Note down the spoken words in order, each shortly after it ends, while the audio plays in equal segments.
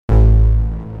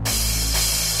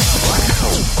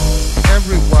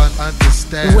everyone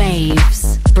understands.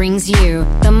 Waves brings you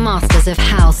the masters of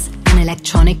house and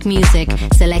electronic music,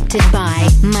 selected by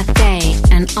Mattei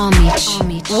and Omich.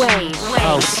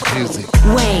 House music.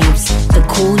 Waves, the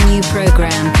cool new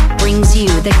program, brings you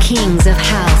the kings of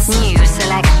house. New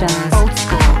selections, old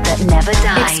school that never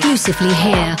dies. Exclusively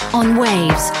here on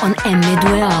Waves on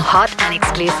m2o. Hot and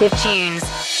exclusive tunes.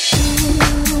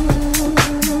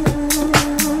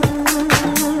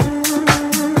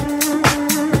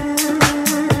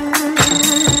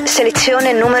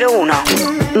 Selezione numero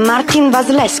 1. Martin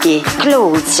Vasilevsky,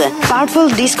 Clothes, Purple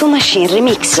Disco Machine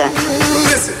Remix.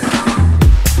 Listen.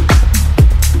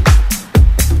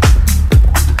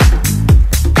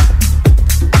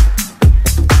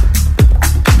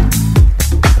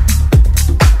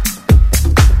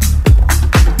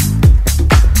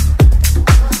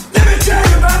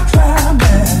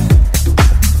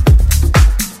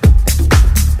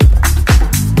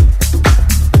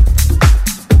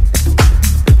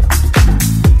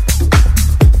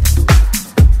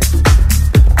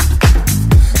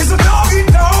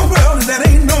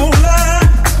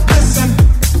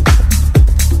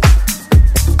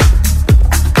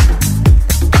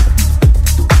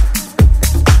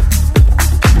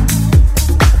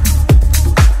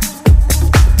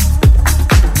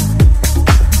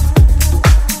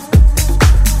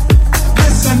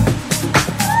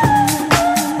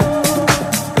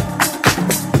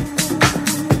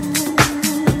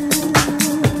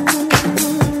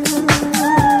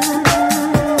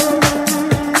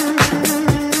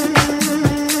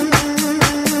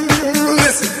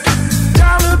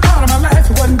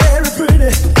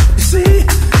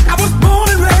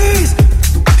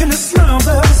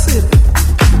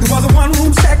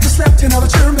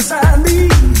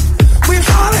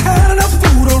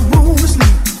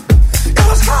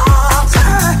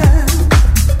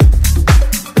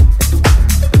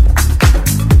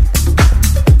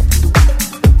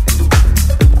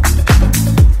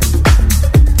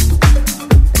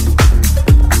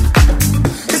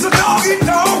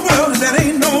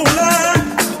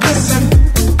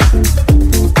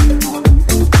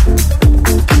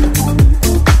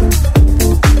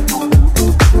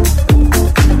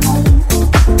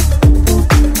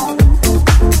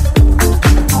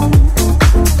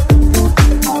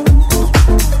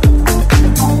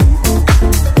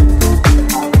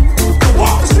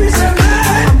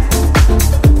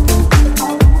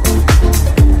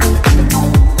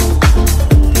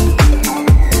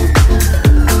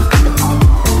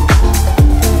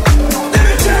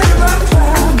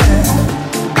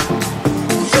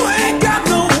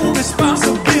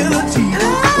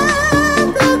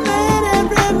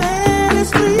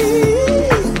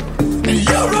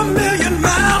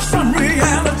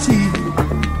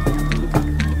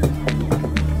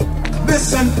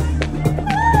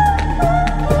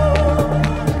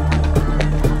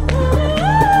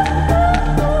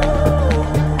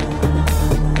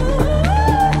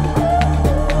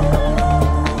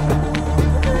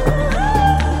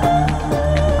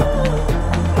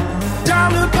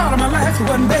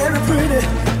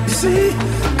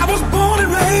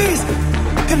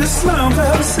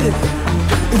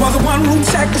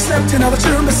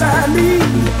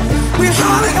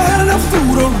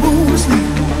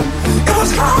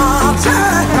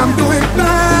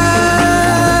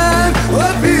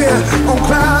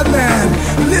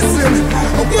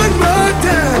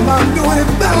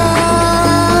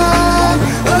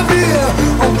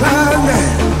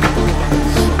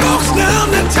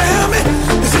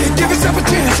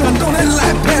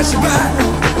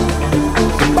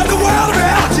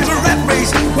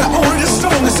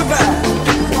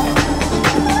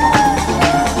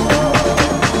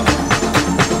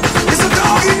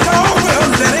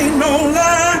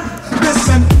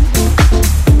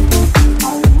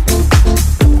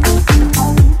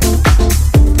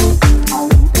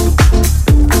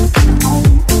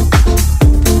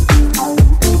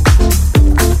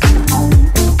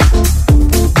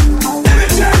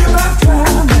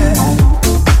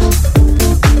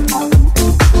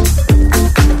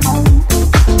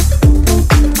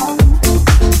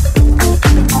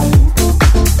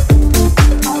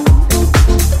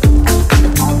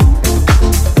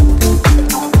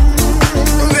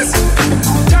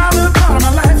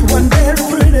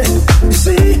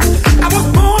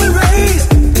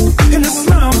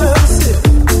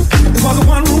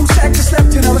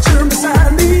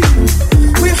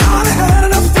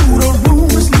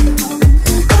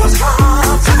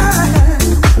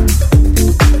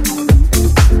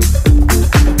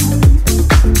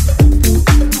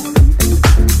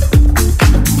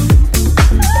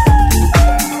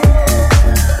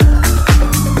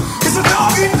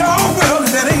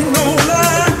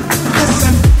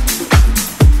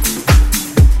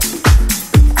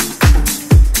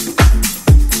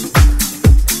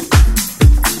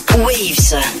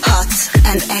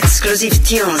 and exclusive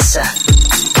tunes.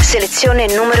 Selezione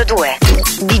numero 2.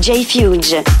 DJ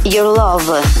Fuge, Your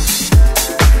Love.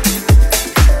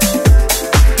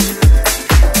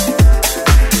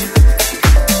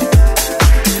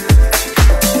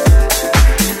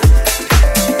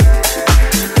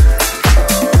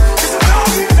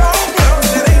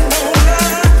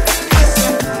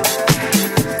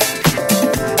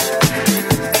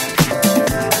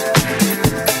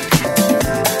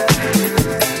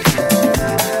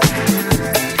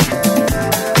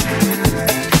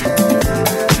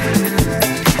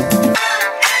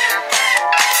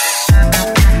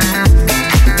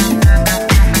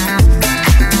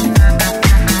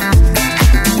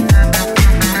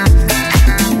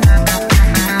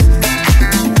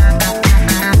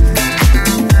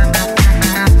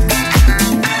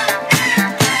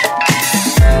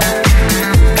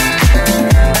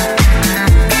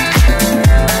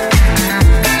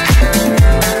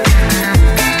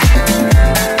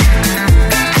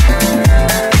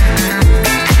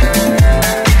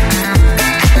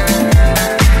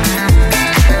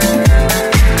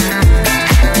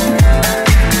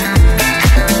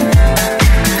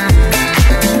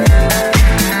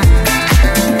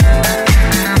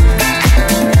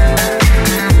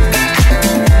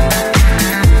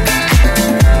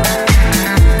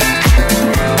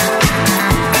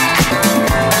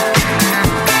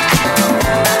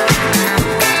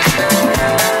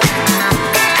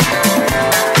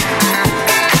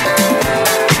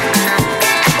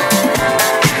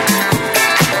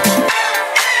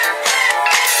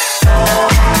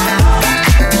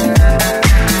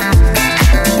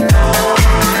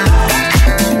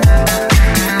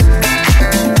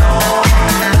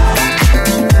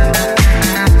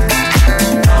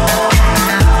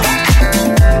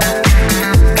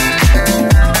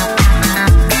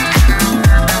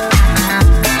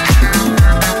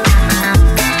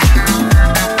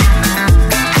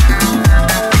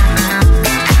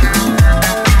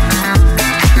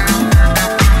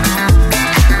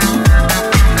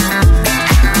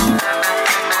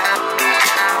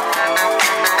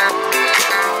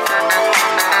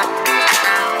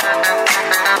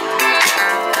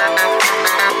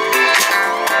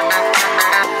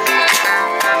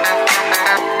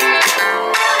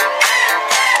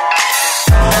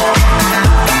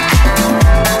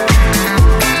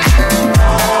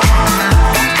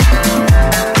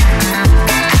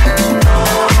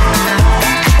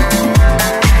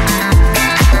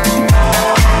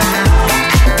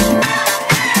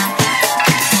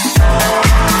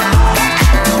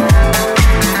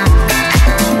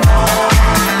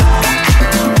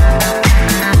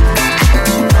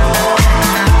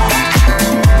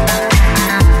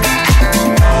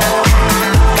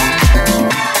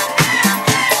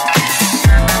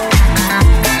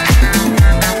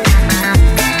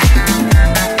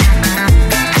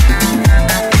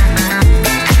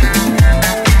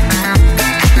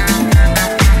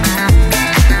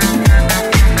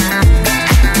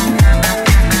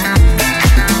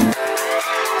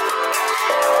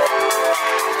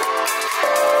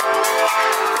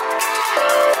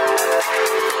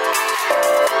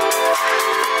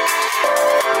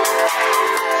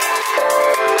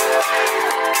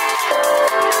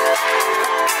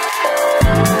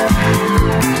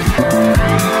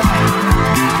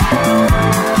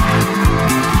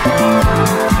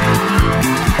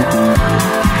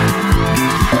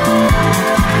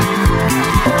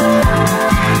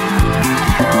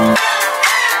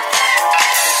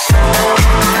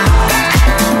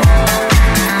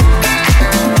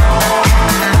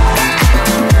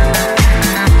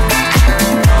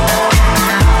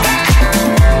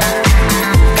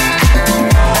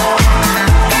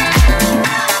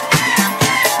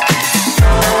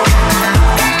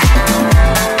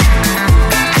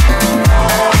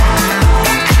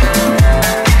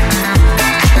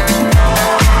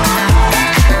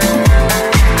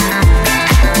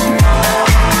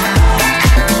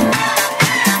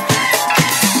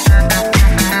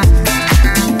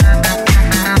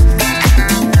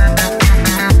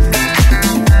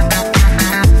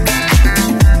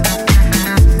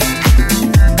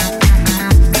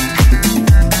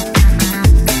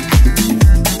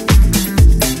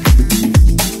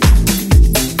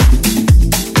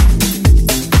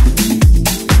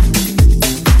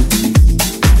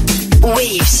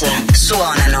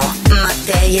 Suonano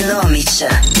Mattei e Omich.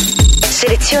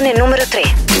 Selezione numero 3.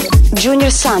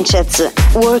 Junior Sanchez,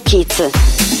 Work It.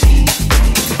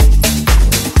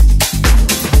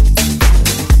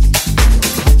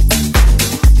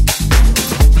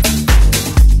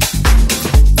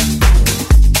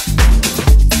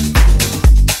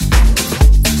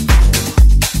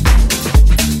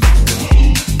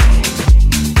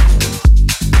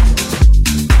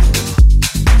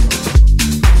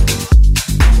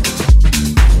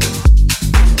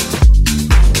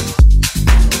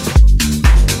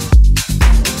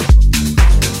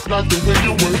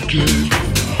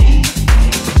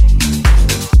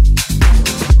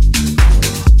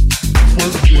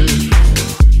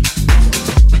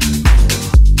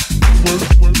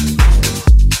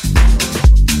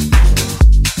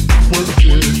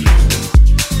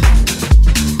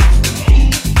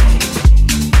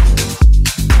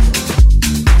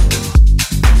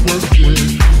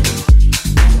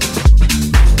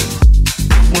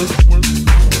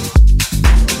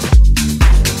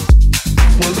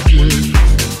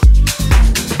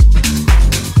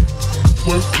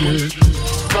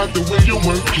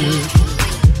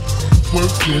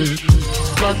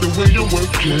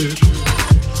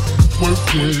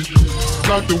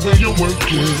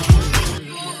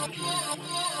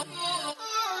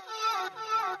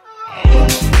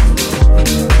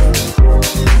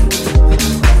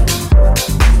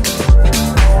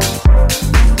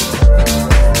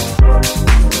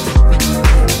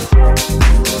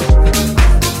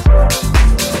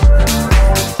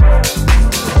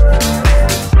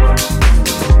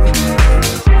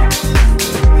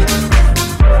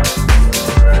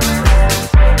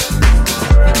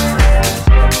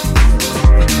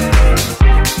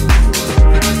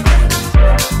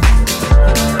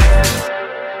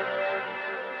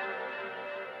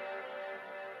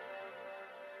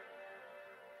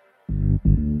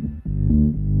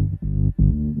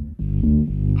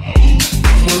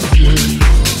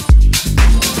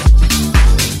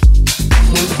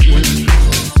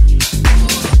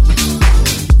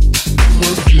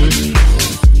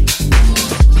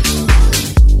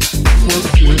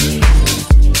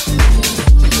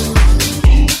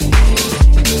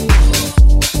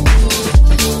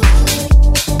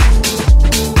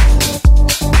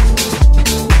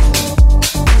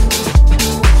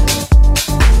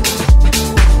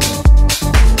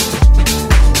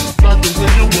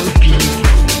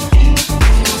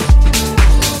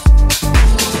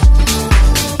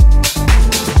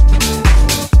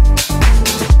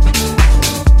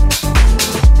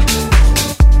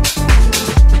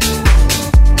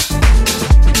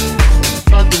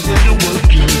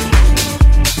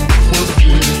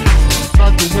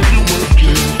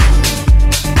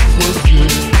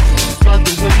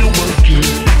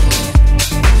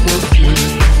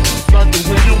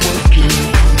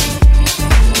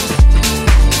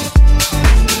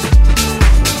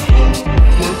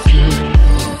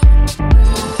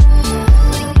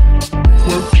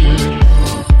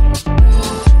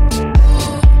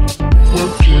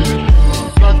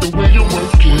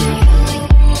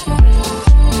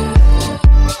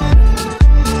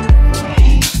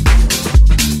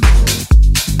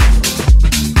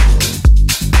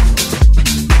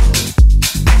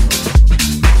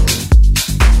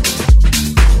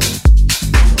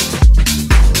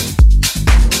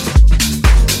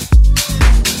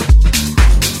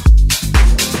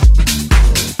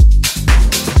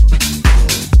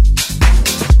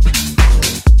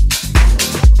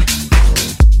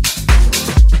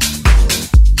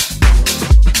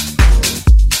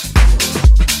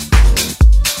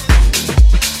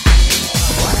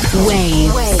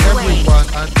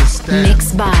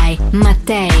 Mixed by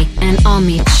Mattei and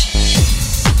Omich.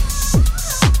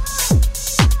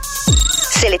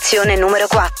 Selezione numero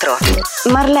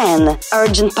 4. Marlene,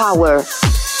 Urgent Power.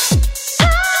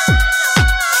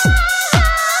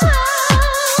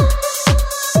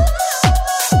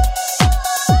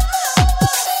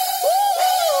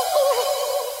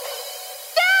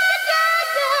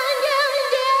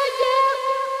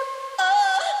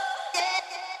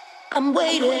 I'm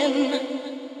waiting,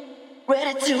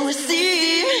 ready to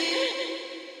receive.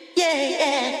 Yeah,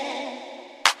 yeah.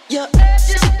 Your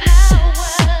urgent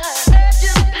power,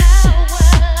 urgent power,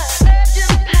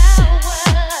 urgent power,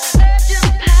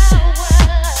 urgent power,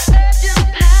 urgent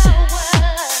power,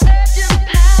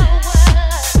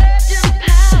 urgent power, urgent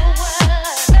power,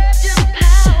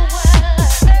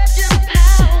 urgent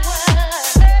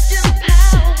power, urgent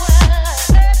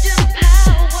power,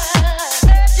 urgent power, urgent power,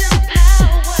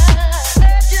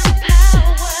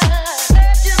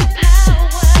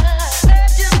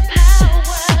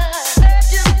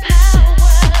 urgent power. Power.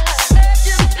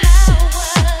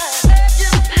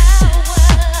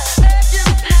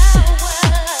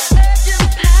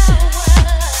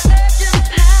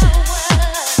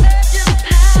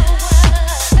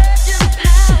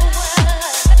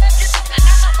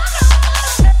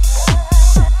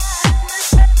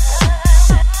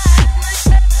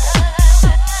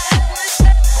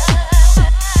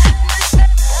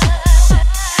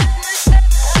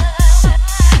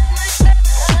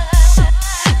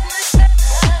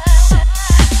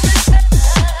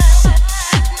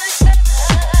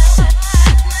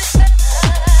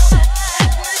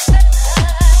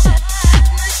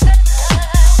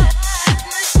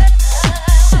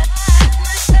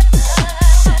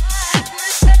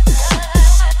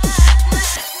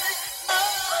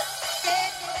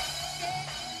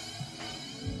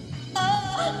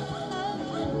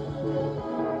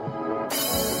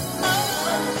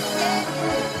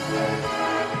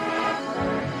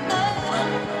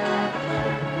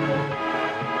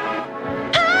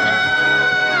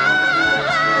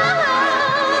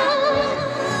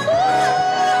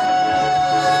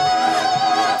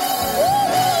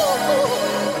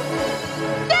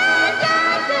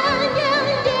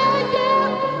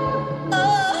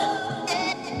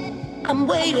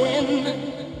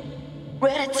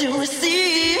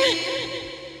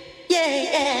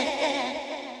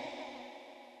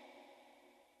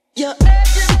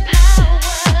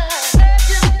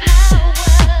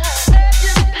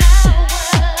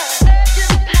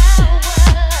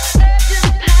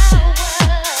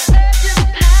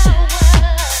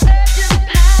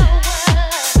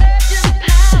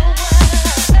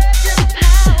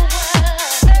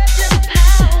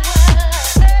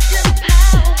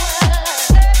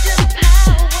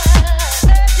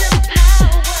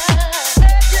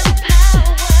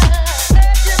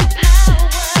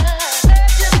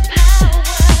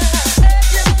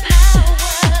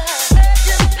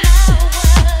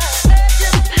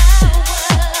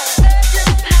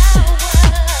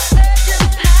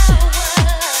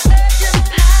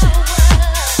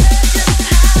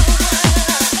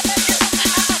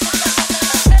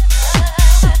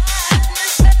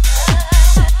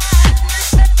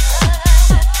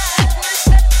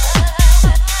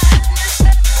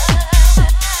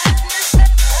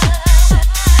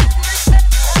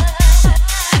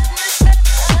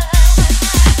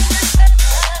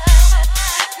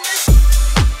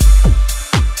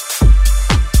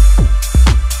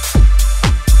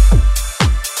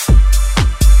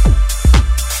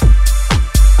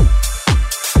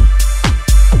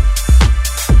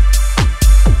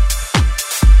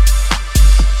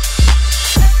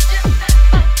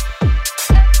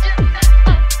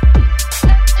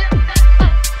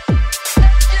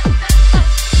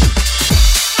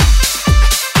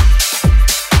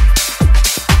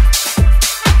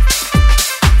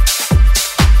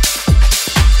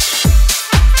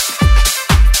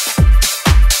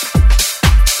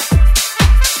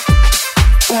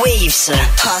 Waves,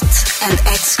 Hot and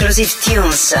Exclusive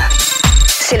Tunes.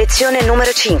 Selezione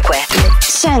numero 5.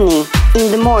 Sunny,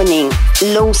 In the Morning,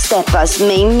 Low Steppas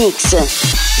Main Mix.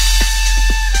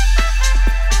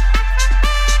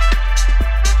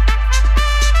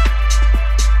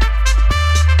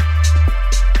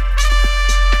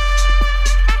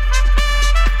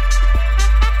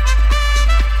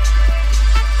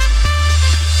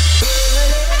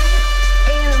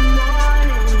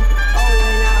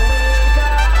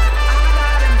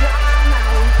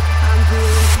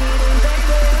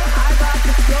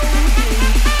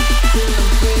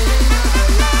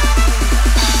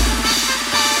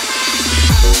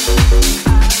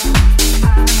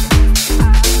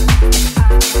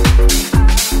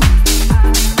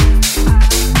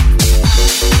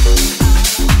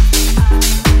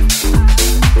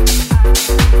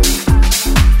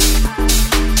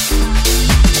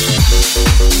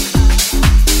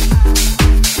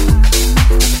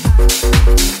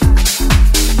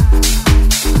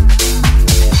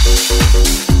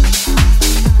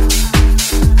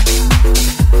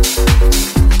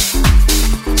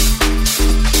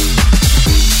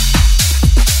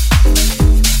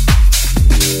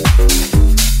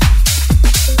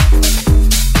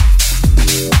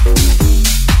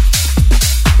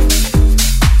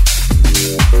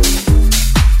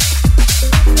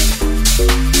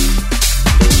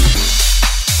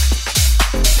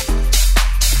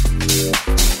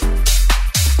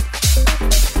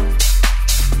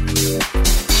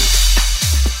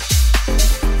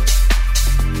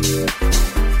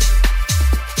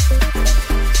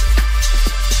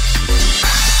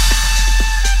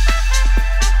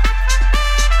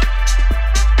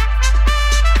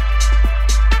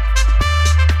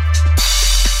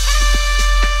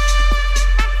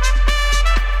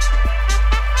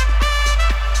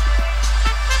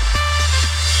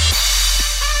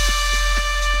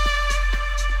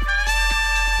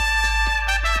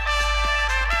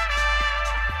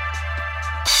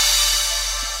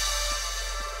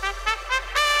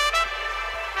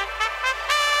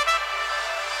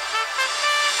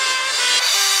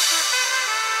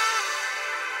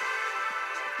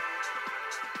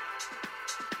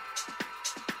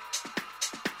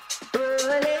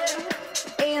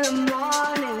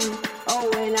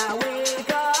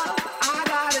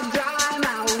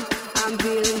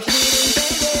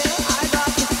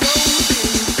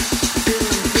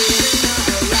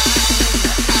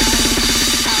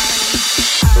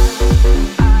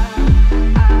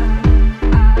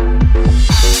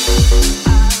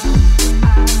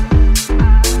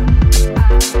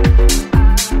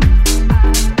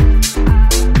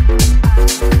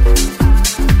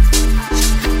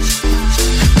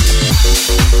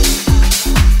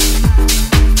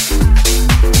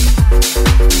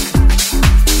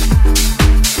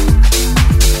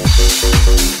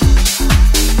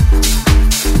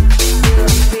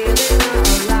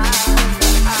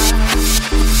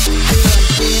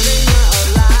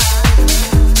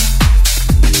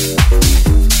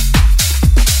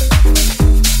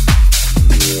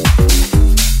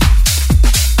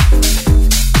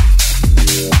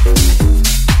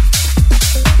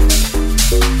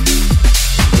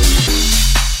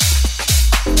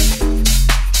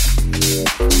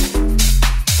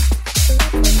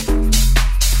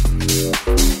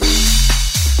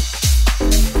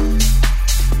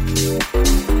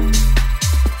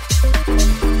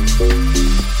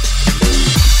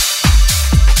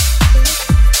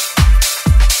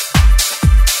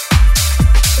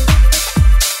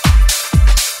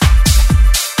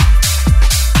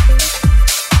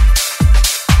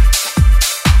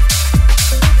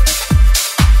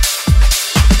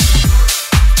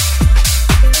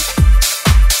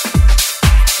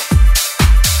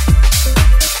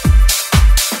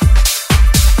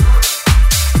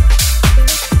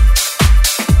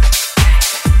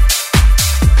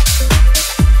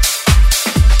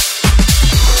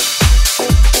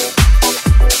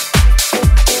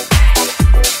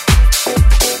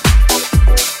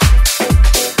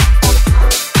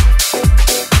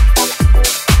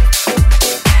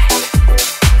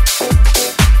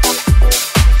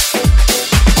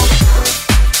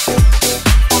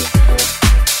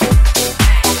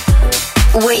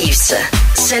 Waves,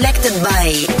 selected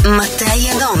by Mattei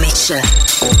and Omich.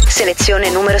 Selezione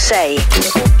numero 6.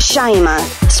 Shaima,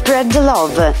 Spread the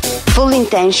Love, Full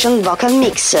Intention Vocal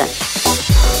Mix.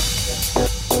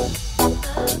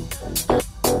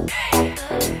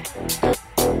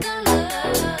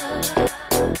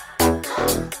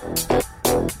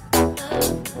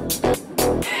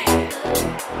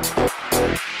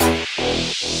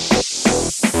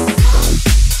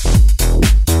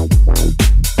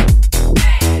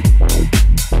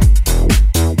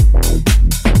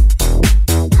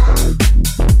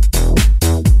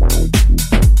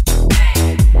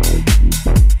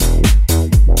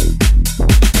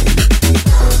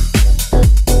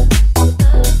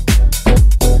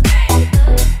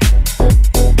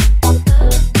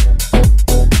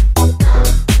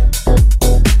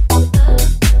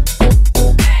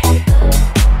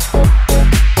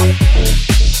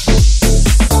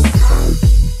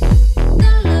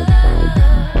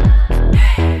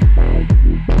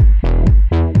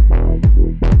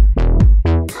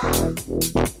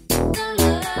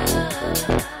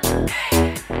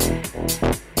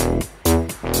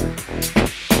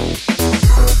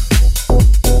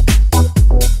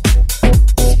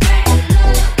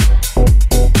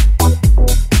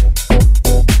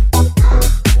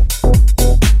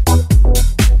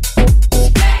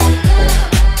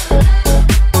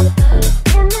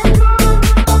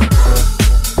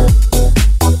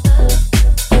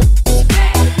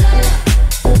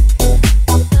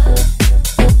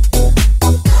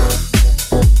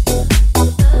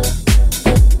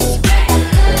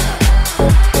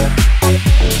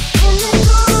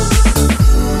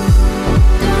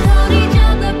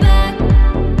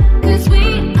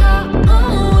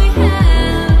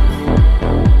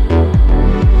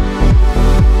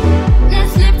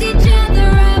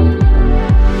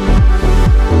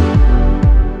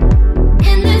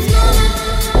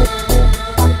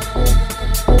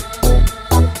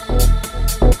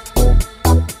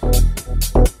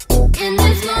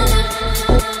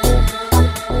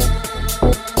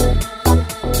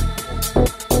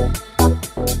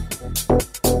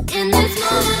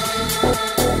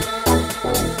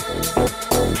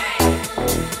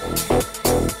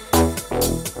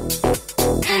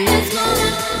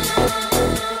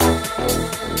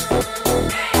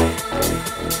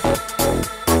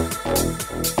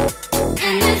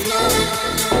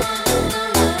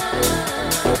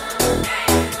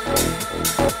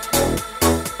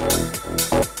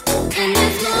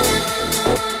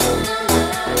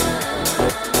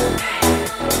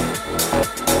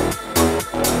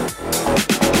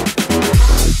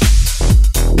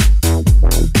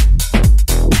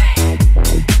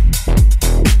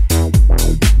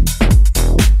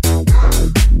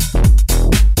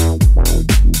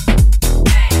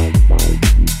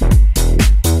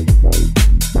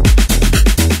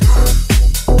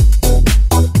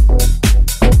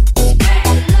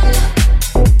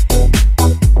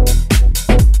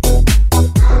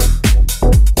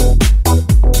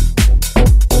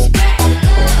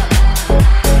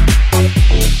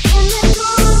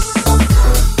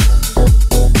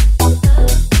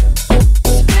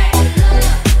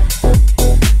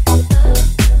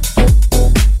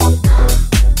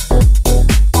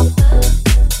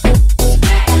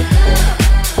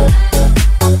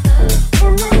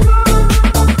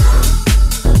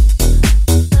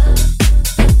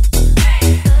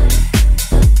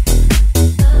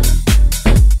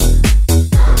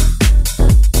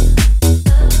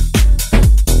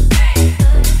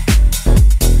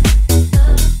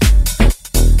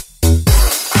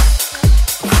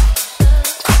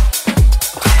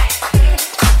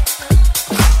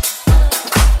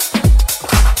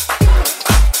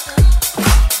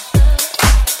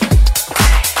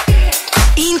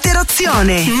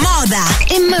 Interazione, moda,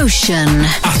 emotion,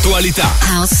 attualità,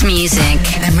 house music.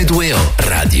 M2o,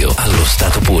 radio allo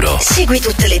stato puro. Segui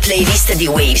tutte le playlist di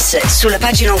Waves sulla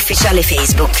pagina ufficiale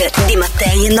Facebook di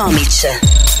Mattei e Omich.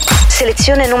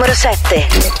 Selezione numero 7.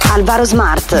 Alvaro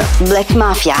Smart, Black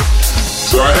Mafia.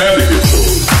 So I had to get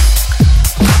those.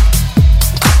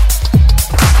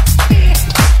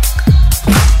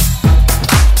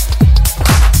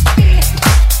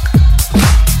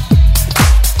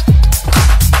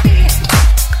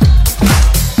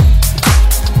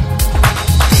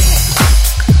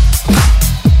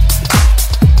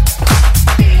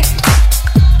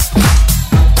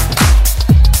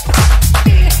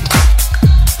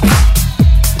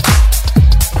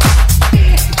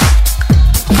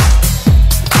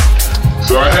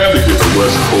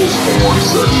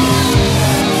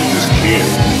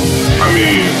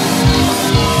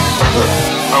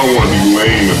 I don't want to be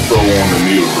lame and throw on the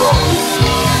needle dropper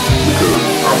because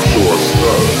I'm sure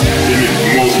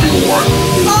most people watch it.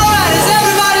 Alright, is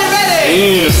everybody ready?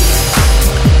 And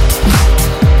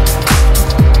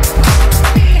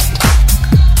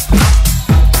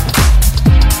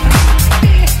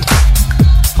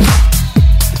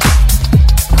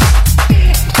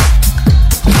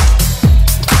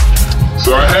so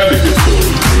I had to get those,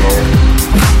 you know.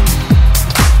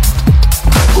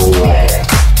 Go wrong.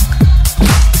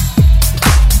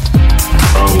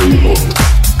 Unbelievable.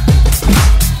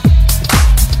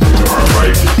 You know, I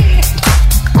like it.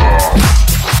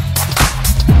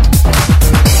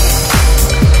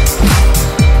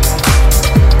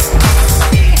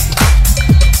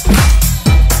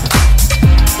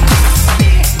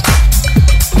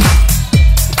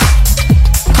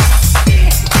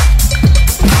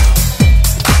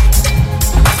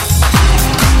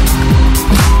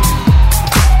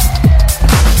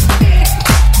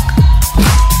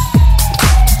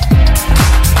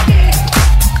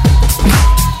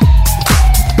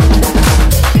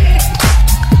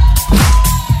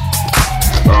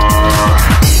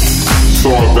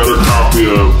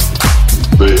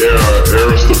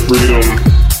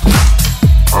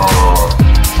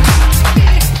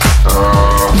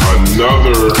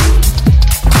 Another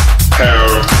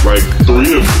have like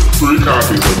three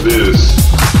copies of this.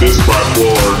 This by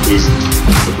far is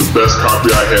the best copy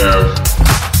I have.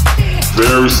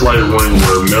 Very slight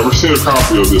rainwear. Never seen a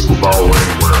copy of this without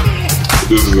rainwear.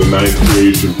 This is a ninth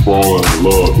creation, Fall in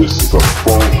Love. This is a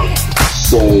funk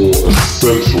soul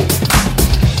essential.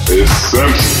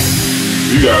 Essential.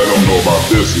 You guys don't know about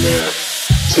this, man.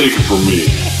 Take it from me.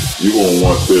 You gonna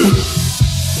want this.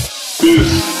 This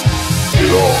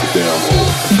is off the damn hook.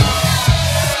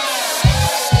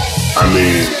 I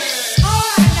mean,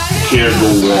 can't go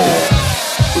wrong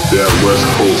with that West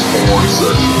Coast horn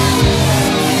section.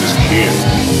 You just can't.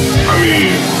 I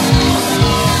mean,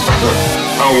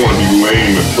 I don't want to be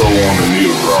lame and throw on the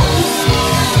needle dropper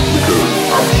because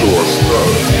I'm sure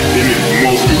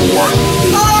most people watch it.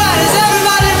 Alright, is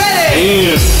everybody ready?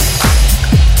 And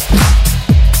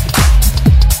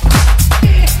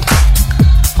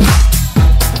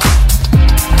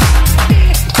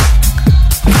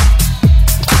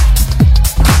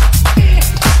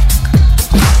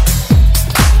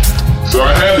so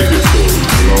I had to get those,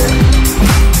 you know.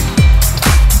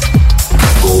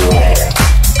 Go wrong.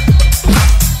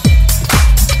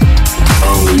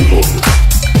 Unbelievable.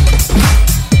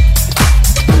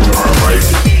 You know, I like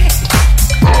it.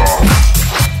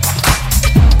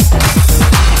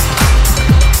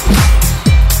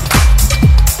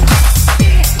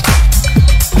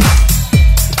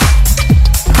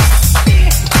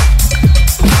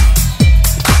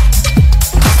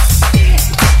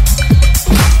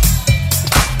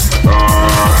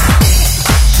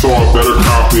 Saw a better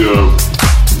copy of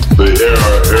the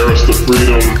Heirs to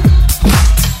Freedom.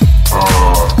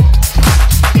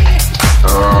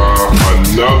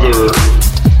 Another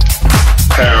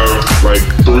have like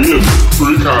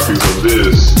three copies of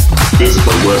this. This is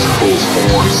the West Coast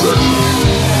horn section.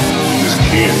 You just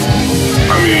can't.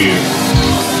 I mean,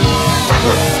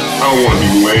 I don't want to be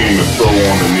lame and throw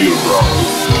on the needle dropper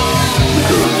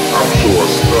because I'm sure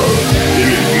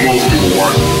most people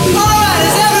watch it. Alright,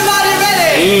 is everybody ready?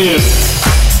 And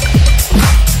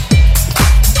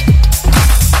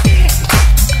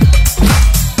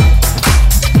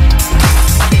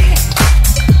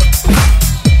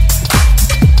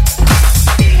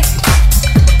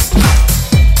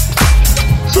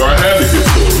so I had to get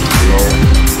those, you know.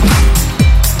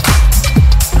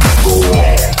 Go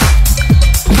wrong.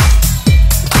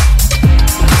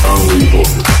 Unbelievable.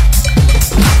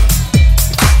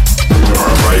 You know, I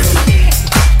like it.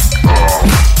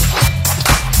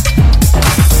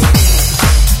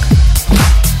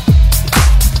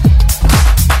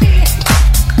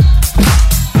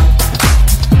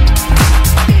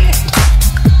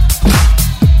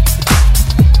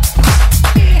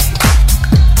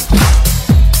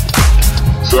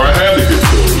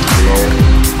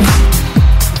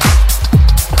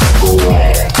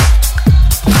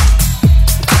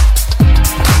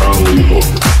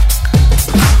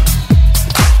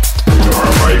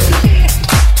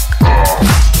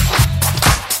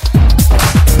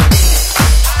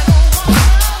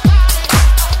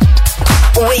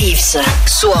 House.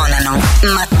 Suonano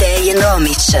Mattei e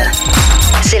Omich.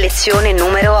 Selezione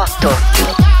numero 8.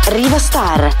 Riva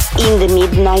Star, In the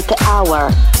Midnight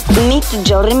Hour.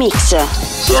 m2o remix.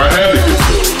 So I had to get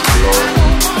those, you know.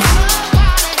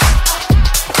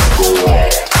 Go wrong.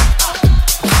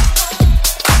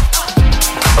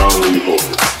 I'll leave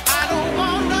over.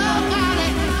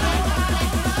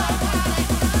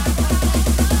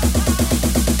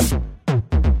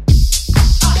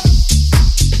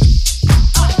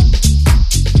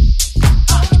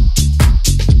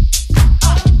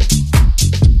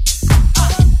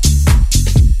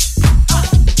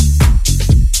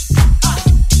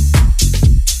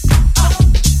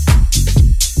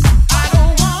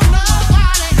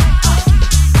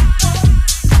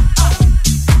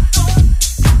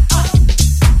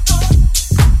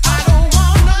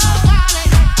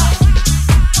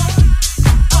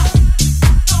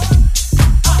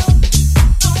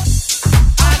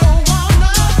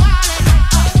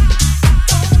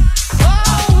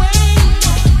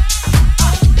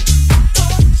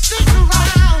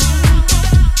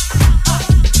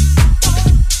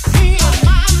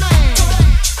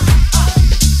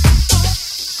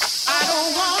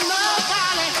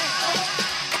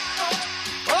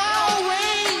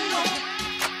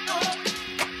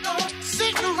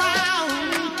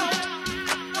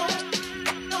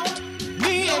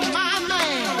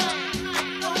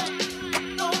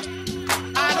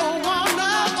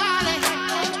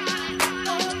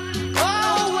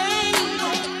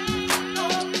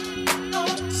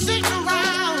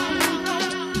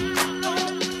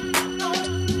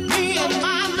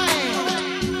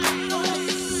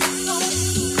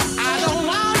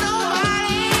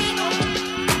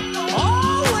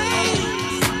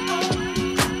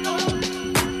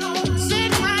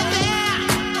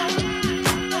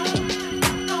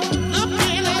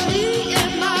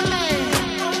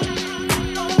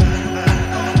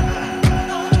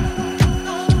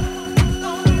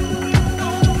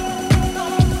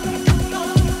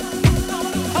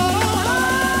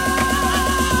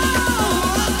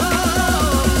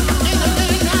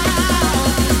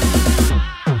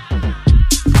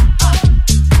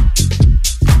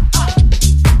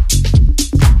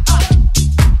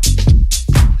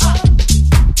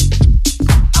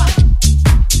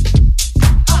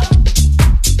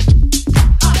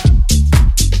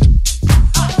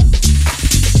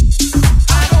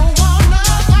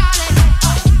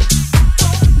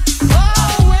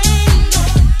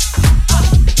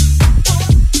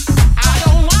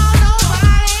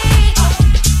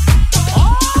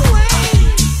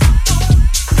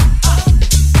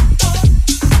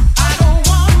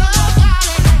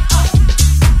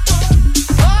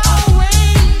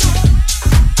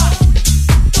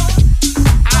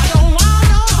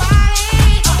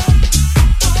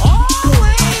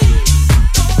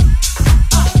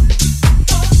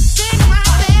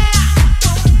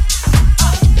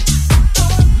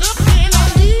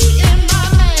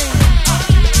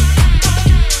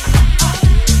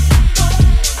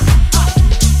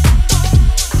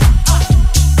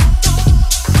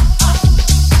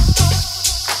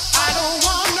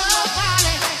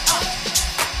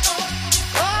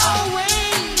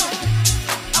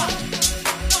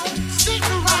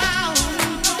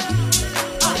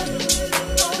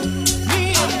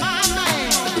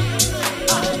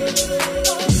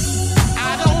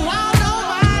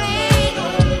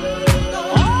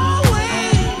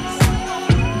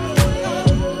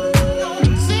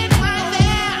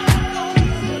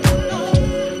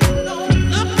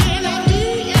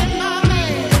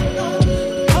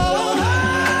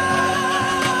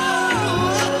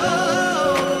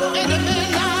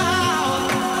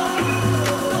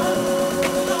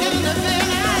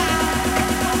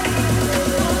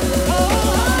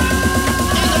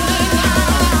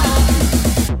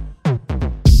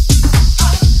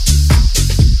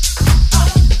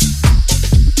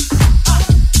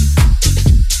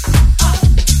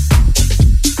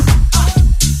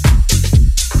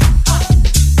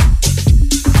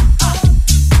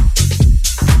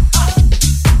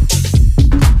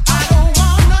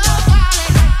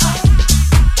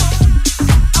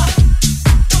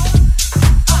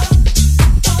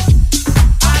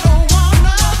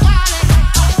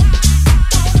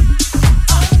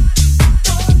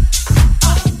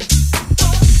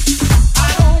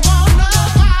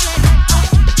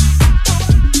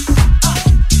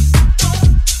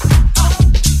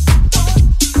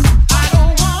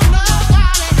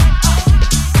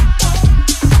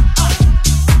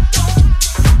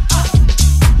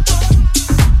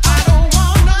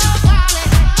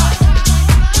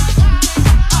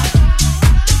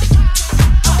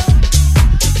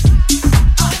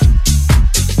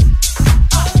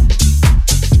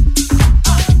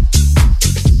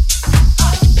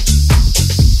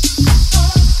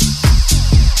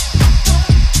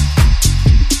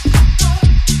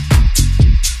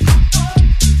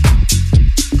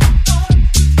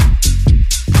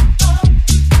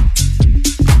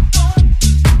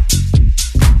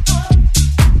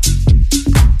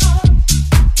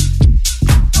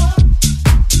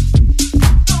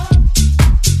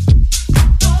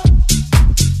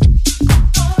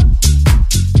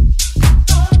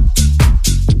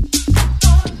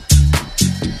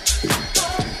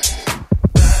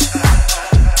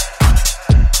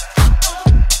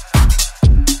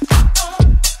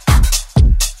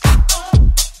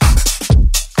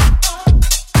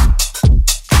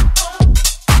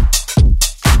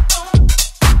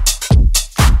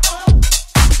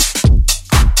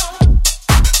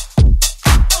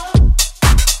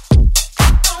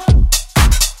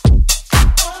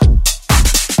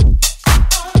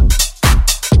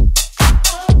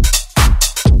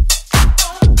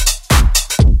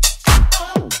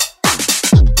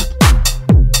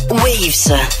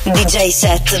 House. DJ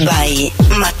set by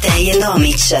Mattei and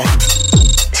Omich.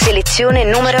 Selezione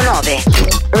numero 9.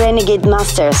 Renegade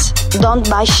Masters, Don't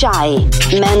Buy Shy,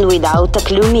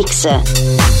 m2o mix.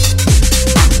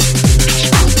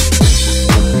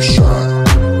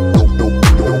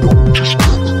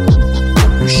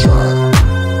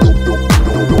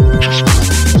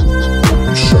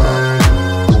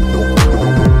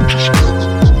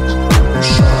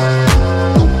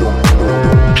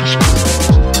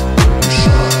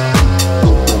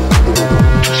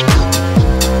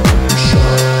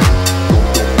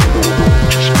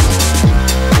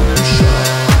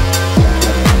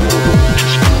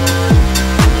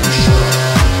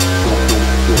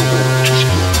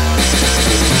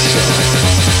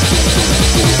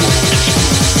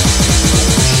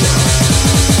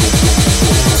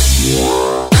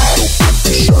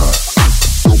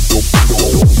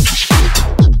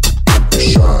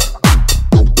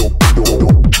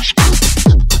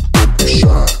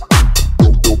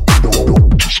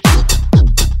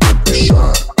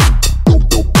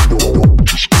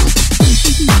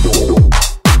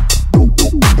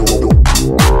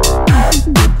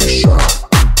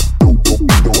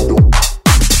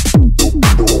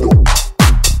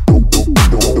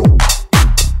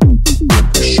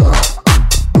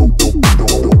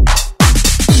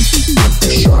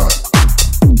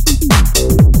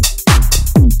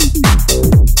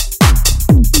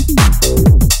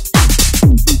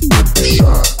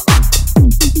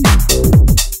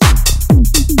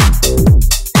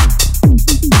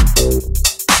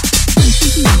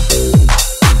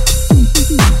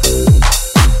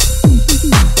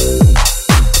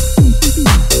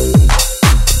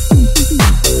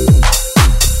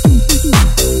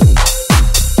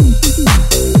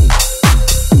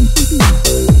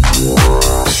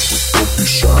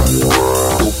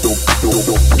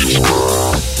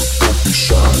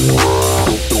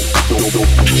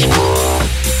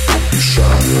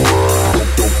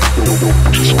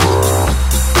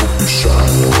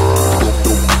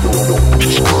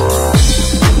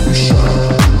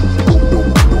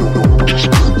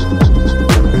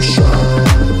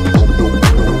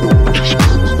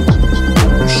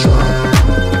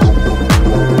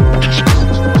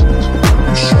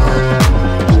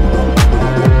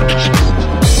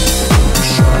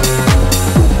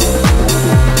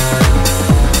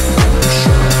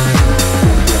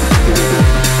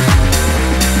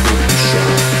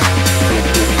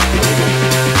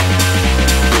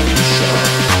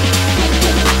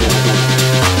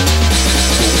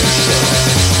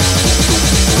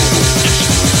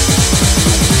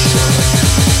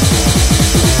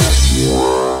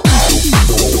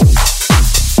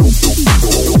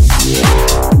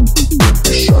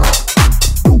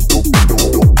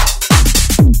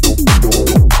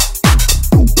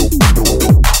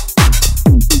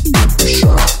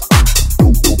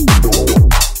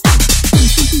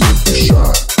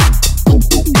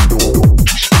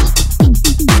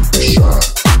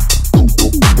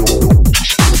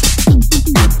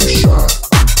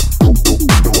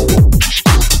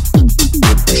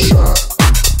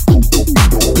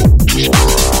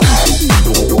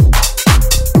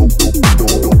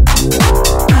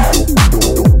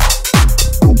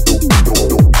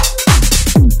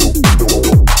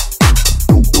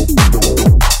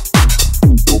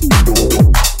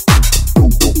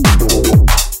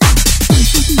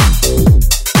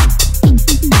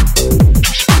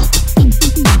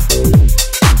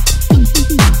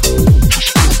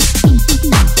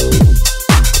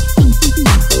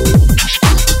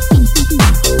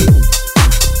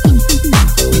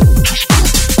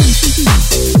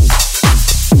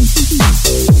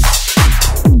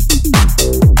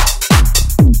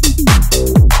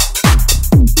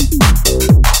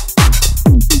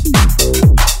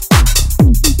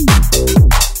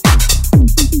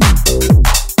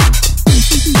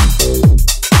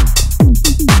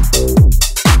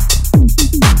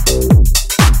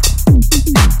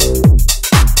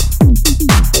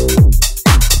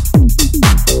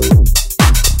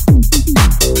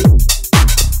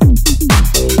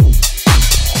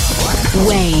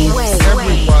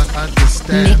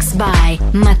 Mixed by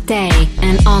Mattei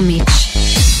and Omich.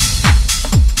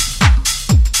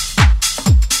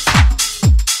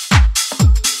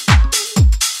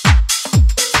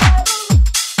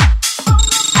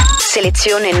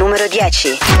 Selezione numero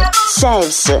 10.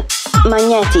 Saves,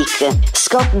 Magnetic,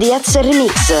 Scott Diaz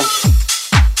Remix.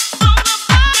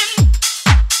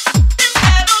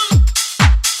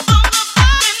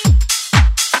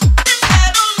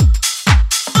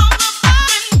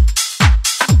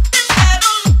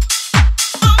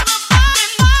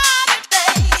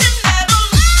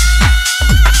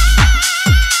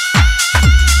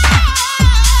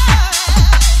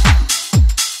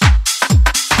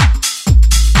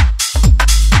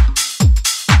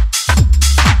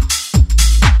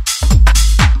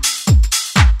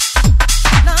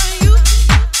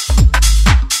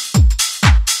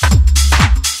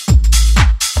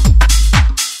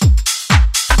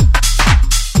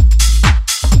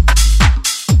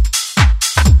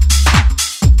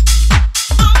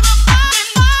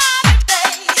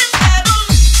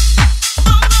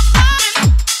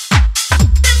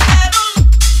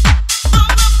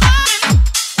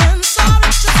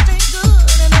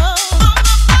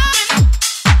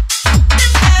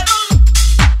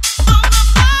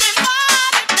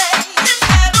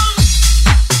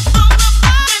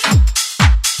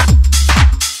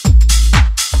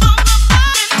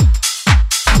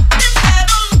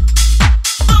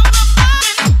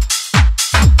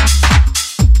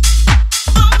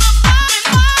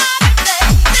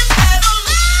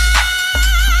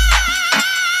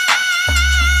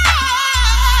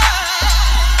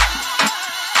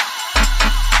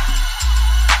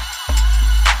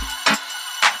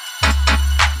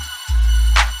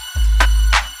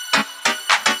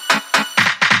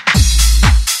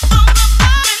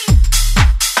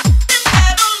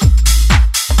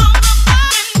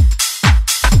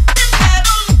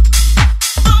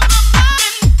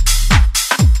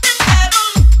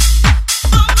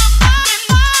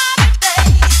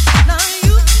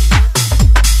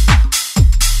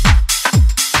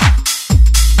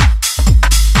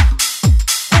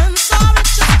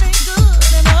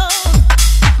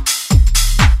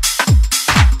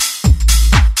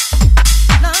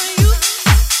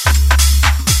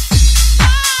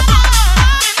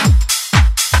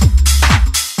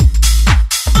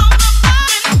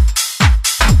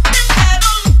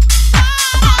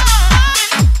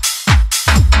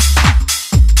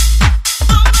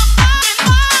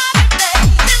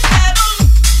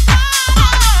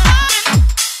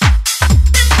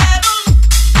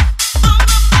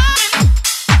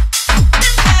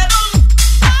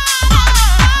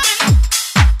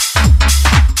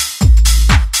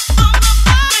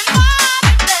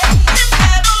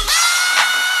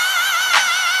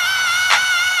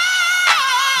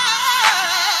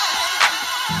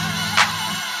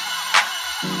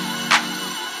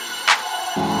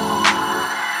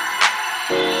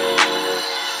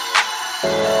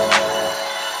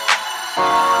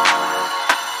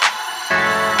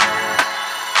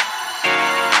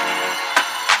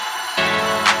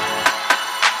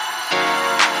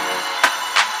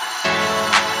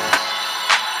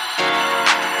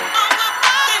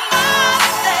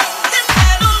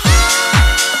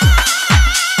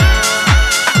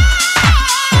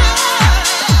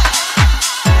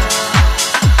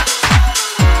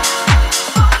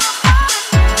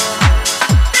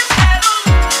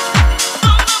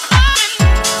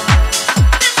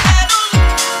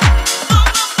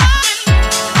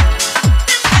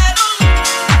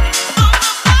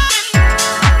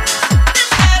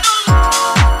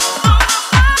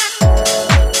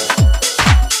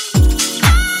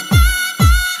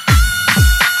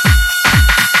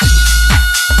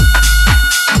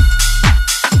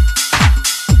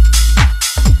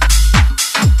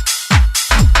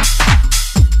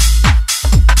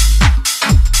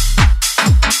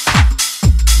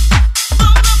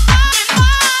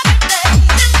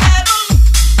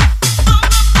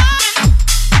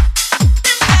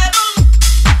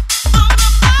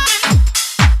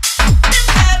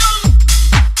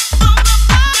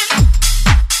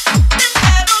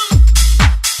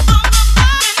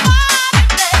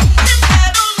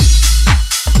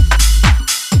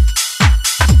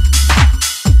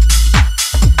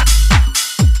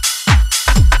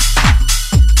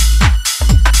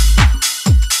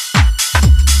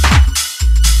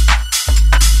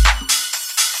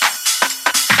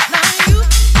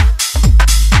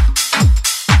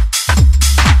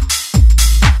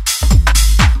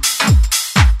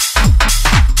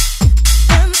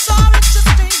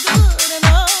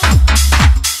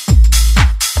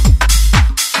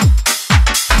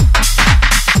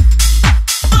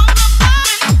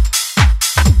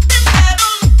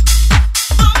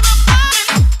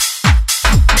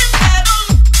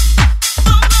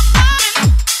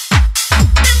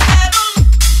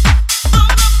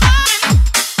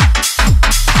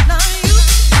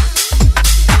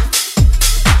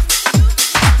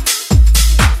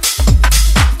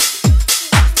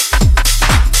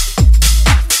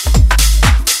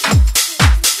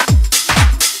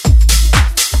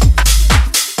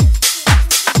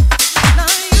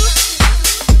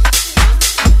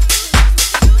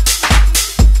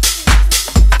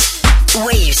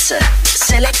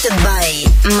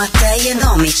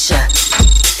 Omich.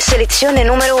 Selezione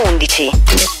numero 11.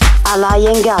 Alai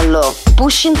and Gallo,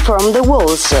 Pushing from the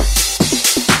Walls.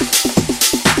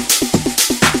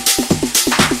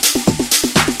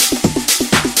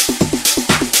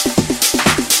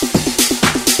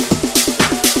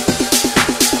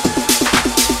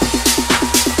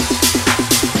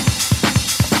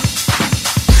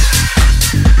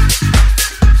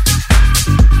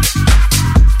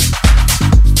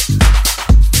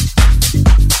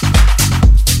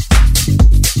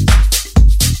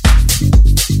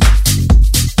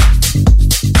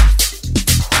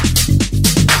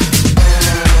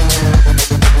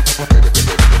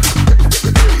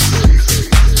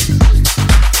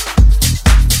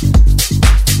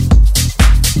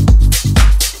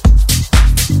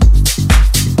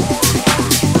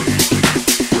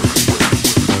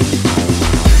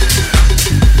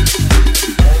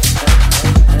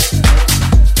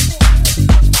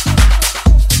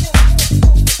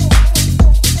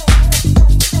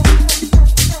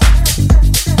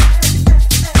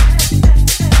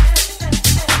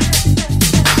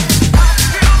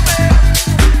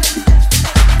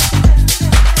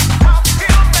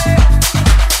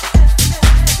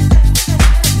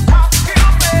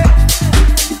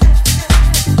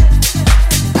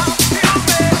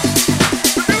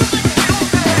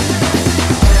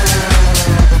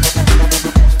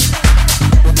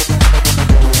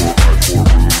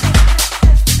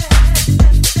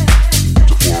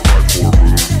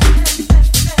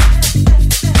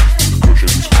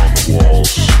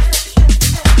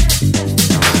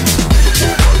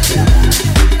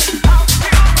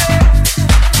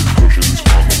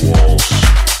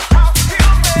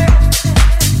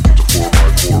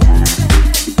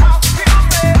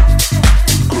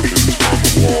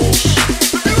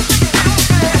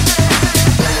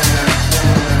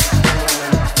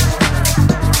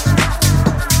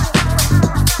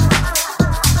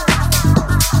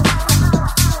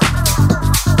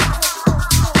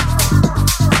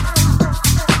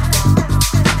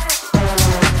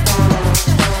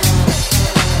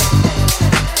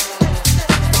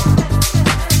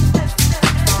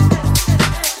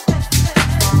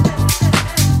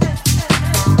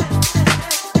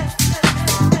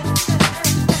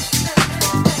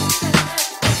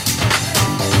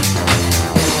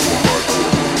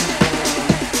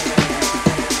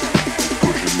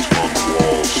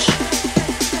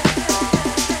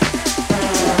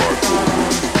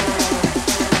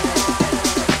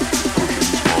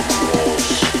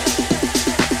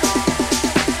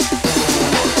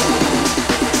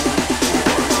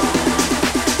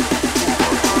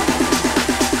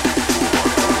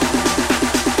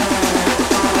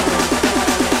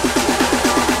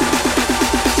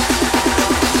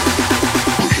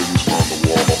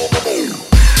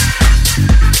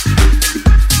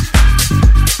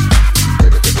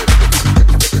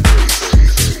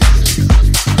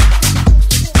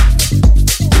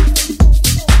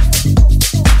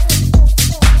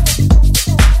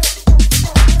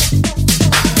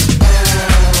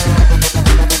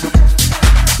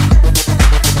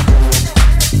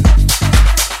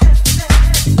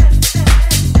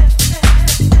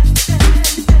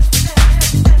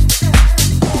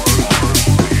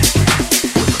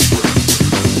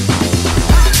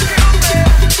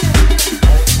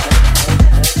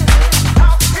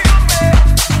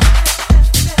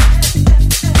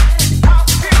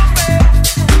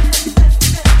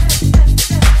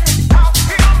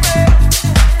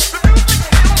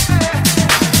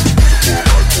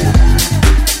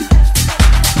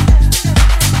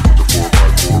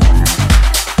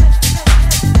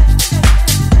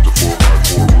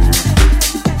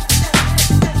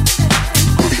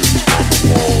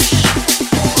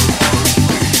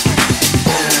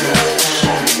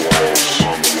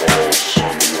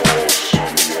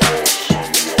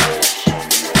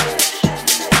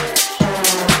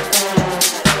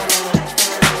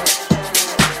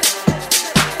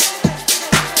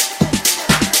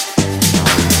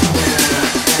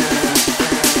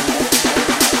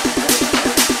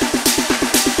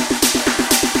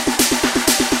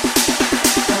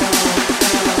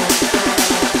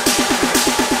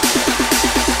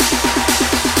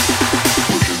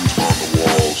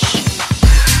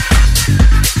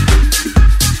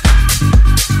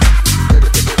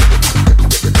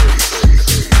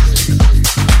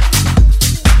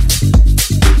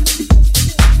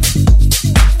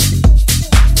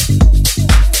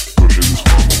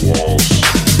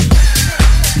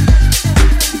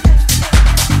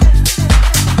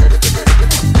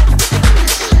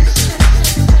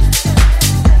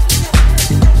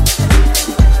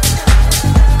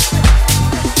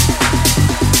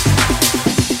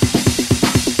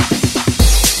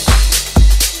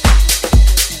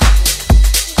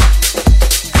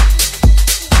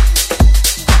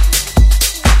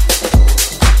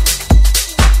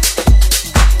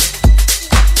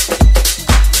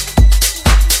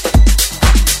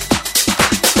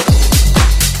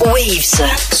 Waves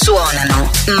suonano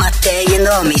Mattei and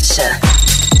Omich.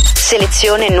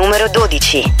 Selezione numero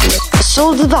 12.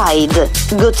 Soul Divide,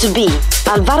 Got to Be,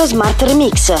 Alvaro Smart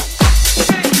Remix.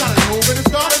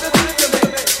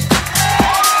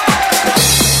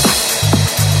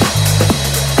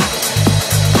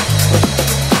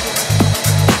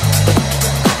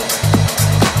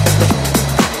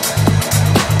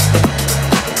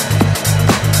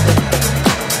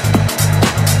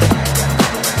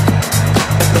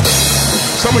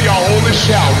 Some of y'all only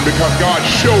shouting because God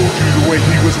showed you the way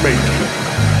he was making.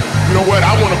 You know what?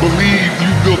 I want to believe you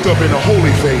built up in a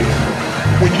holy faith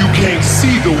when you can't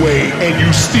see the way and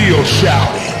you still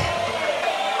shouting.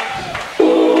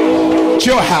 It's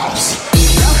your house.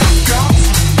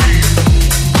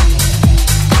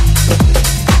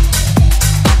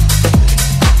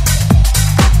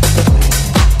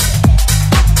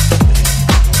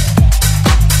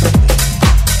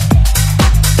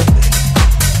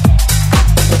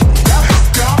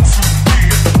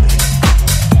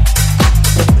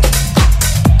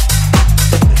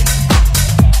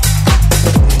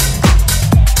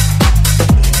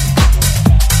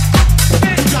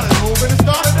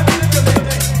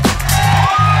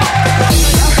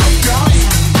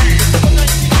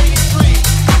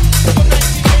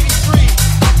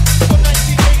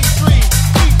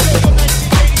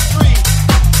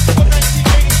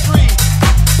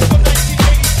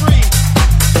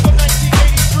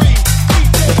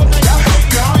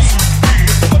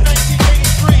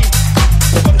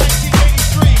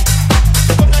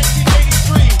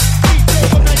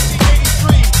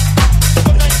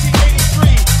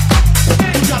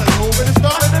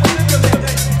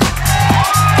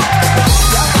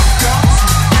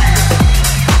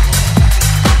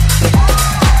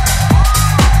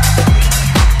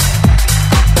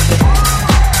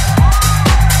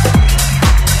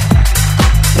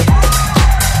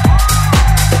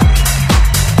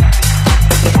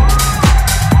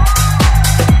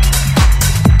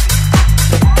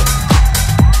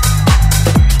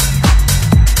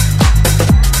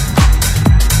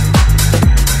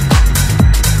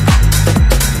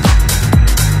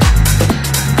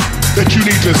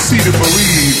 To see to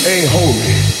believe ain't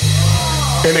holy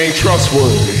and ain't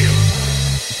trustworthy.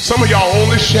 Some of y'all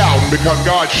only shouting because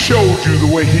God showed you the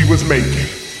way he was making.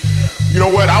 You know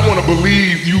what? I want to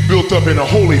believe you built up in a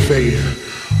holy faith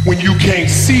when you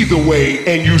can't see the way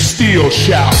and you still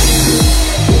shout.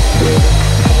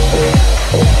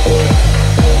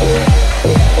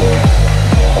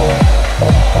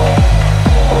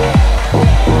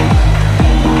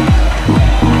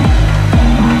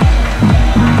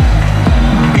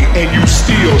 And you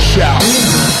still shout.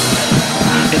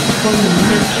 It's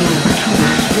fundamental to the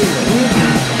spirit.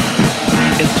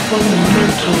 It's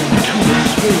fundamental to the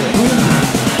spirit.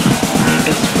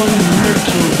 It's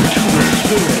fundamental to the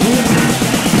spirit.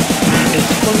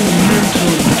 It's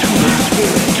fundamental to the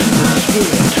spirit, to the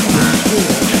spirit, to the spirit,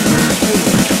 to the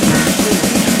spirit, to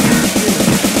the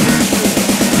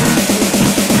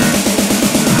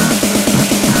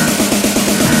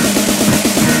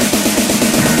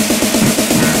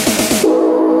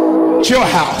It's your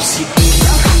house.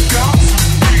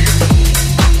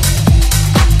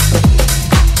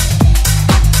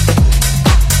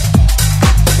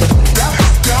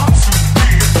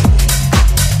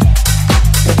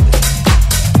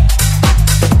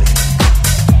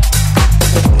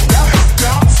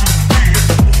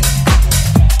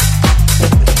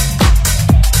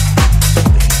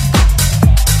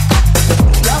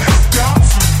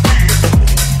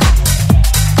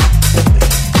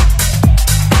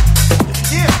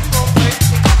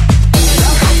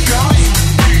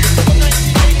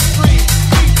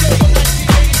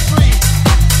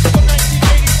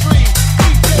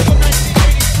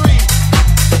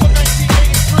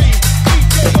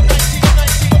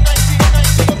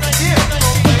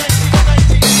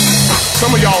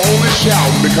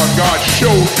 Because God showed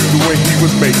you the way he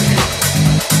was making.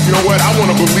 You know what? I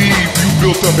want to believe you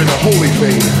built up in a holy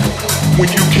faith when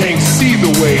you can't see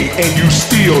the way and you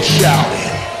still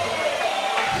shouting.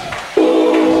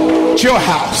 It's your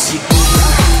house. It's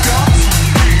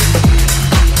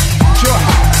your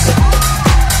house.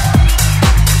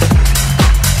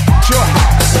 It's your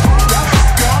house.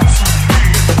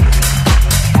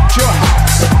 It's your house.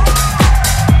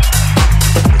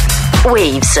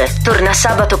 Waves torna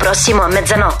sabato prossimo a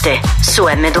mezzanotte su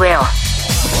m2o.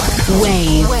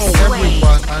 Waves.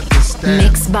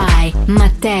 Mixed by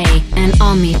Mattei and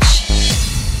Omich.